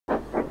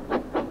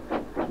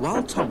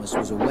While Thomas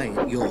was away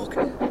at York,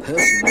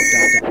 Percy looked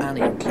after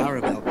Annie and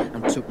Clarabelle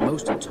and took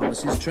most of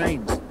Thomas's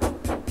trains.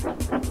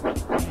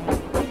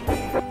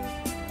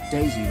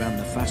 Daisy ran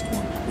the fast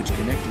one, which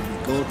connected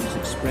with Gordon's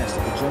Express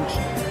at the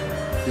junction.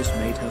 This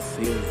made her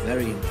feel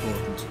very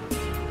important.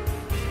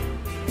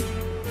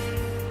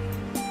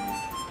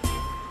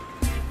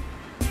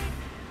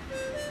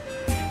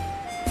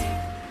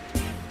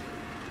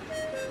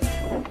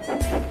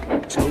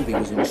 Toby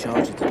was in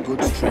charge of the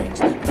goods trains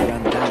and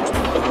ran down to the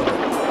harbour.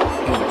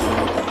 He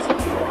enjoyed that.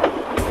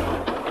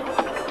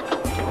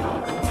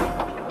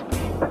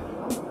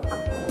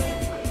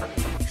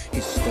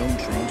 His stone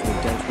trains were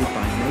dealt with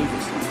by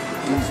Mavis,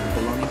 diesel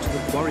belonging to the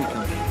quarry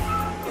company.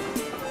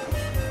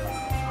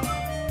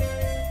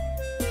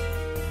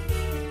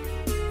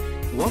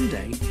 One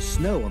day,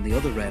 snow on the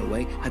other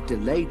railway had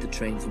delayed the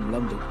train from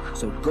London,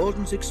 so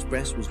Gordon's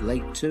Express was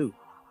late too.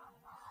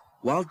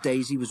 While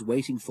Daisy was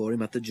waiting for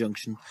him at the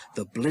junction,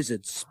 the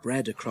blizzard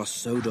spread across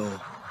Sodor.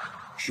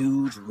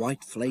 Huge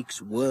white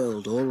flakes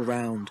whirled all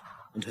round,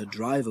 and her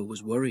driver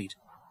was worried.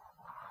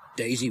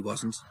 Daisy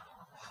wasn't.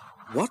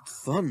 "What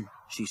fun,"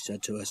 she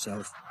said to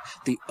herself.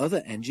 "The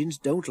other engines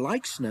don't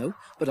like snow,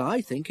 but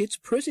I think it's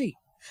pretty.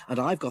 And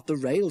I've got the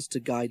rails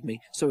to guide me,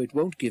 so it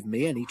won't give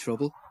me any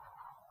trouble."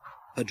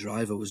 Her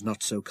driver was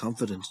not so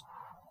confident.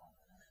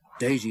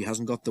 "Daisy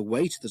hasn't got the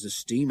weight that a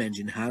steam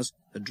engine has,"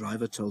 her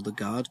driver told the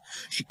guard.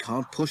 "She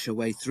can't push her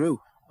way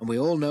through, and we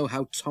all know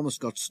how Thomas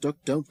got stuck,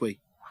 don't we?"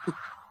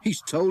 "He's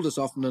told us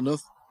often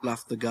enough,"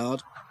 laughed the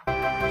guard.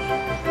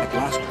 At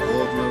last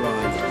Gordon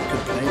arrived,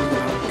 complaining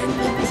about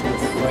engines who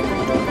were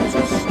frightened because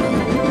of snow.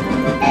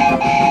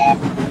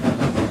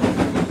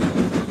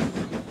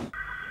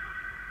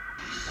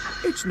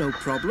 "It's no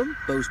problem,"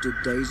 boasted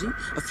Daisy.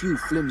 "A few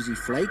flimsy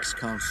flakes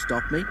can't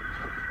stop me."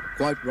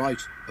 "Quite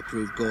right,"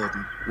 approved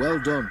Gordon. "Well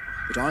done,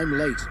 but I'm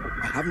late.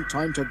 I haven't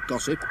time to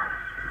gossip."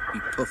 He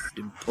puffed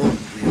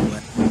importantly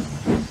away.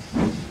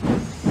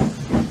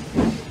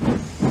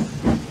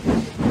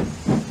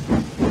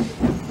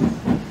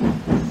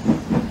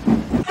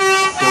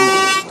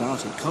 Daisy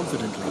started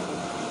confidently.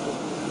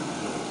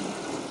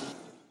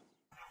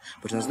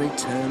 But as they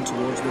turned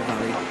towards the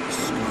valley, the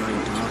sky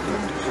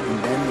darkened, and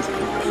then was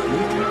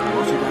completely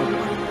blotted out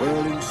by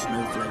whirling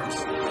snowflakes.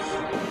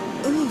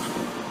 "Ugh!"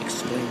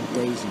 exclaimed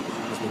Daisy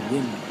as the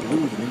wind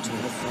blew them into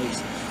her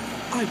face.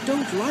 "I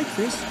don't like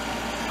this."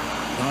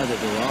 "Neither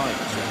do I,"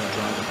 said her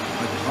driver.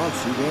 "I can't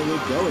see where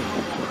we're going."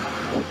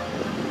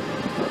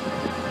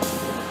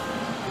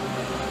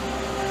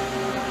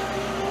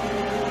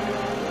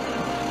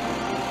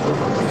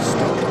 They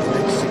stopped at the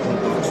next signal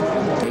box,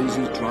 and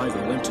Daisy's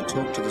driver went to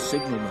talk to the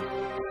signalman.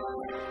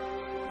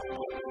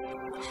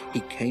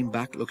 He came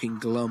back looking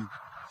glum.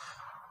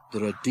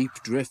 "There are deep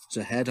drifts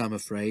ahead, I'm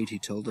afraid," he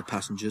told the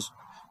passengers.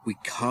 "We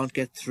can't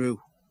get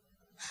through."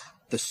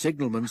 "The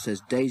signalman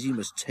says Daisy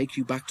must take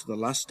you back to the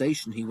last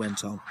station," he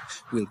went on.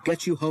 "We'll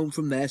get you home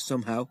from there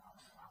somehow."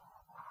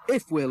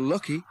 "If we're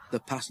lucky," the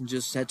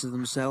passengers said to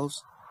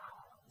themselves.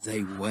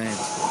 They went.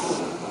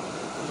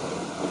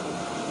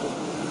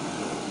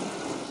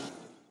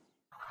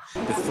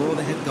 Before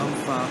they had gone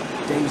far,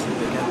 Daisy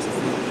began to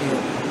feel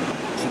ill.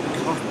 She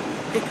coughed,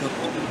 hiccuped,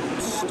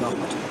 and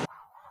stopped.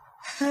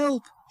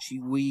 "Help!" she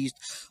wheezed.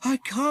 "I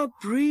can't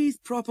breathe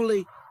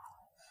properly."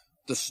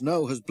 "The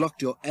snow has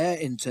blocked your air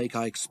intake,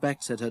 I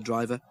expect," said her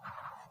driver.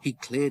 He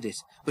cleared it,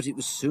 but it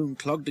was soon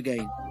clogged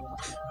again.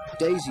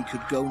 Daisy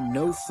could go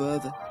no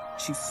further.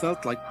 She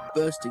felt like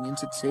bursting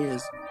into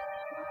tears.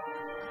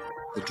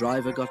 The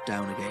driver got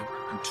down again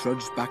and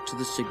trudged back to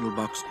the signal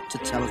box to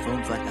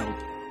telephone for help.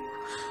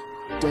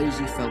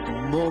 Daisy felt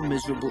more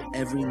miserable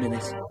every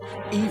minute.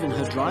 Even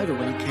her driver,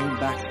 when he came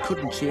back,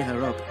 couldn't cheer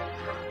her up.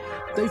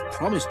 "They've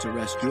promised to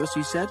rescue us,"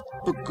 he said,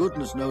 "but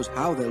goodness knows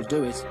how they'll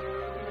do it."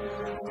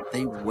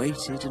 They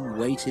waited and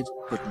waited,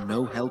 but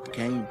no help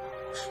came.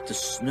 The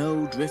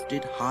snow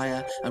drifted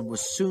higher and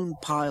was soon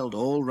piled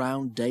all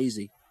round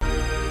Daisy.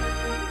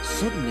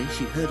 Suddenly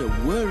she heard a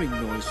whirring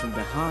noise from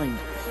behind.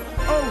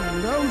 "Oh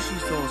no," she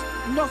thought,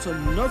 "not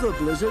another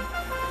blizzard."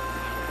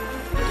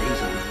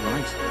 Daisy was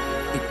right.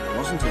 It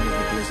wasn't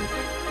another blizzard.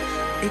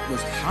 It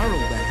was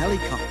Harold the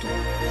helicopter.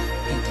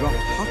 He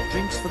dropped hot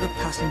drinks for the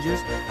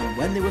passengers, and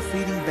when they were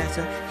feeling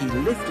better, he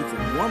lifted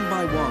them one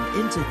by one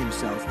into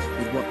himself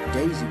with what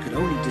Daisy could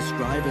only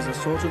describe as a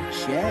sort of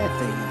chair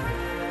thing.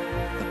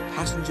 The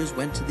passengers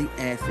went to the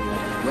airfield,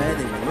 where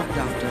they were looked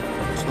after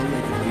until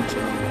they could reach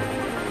home.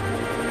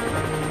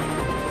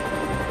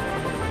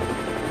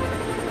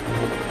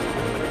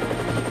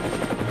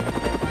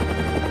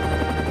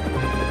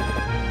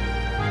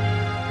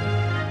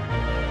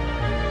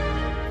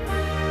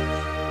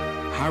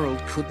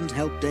 Harold couldn't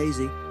help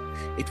Daisy.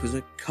 It was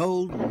a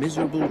cold,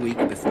 miserable week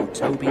before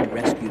Toby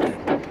rescued her.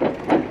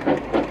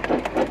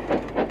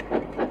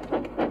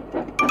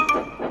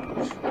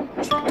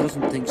 She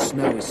doesn't think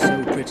snow is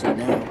so pretty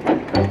now.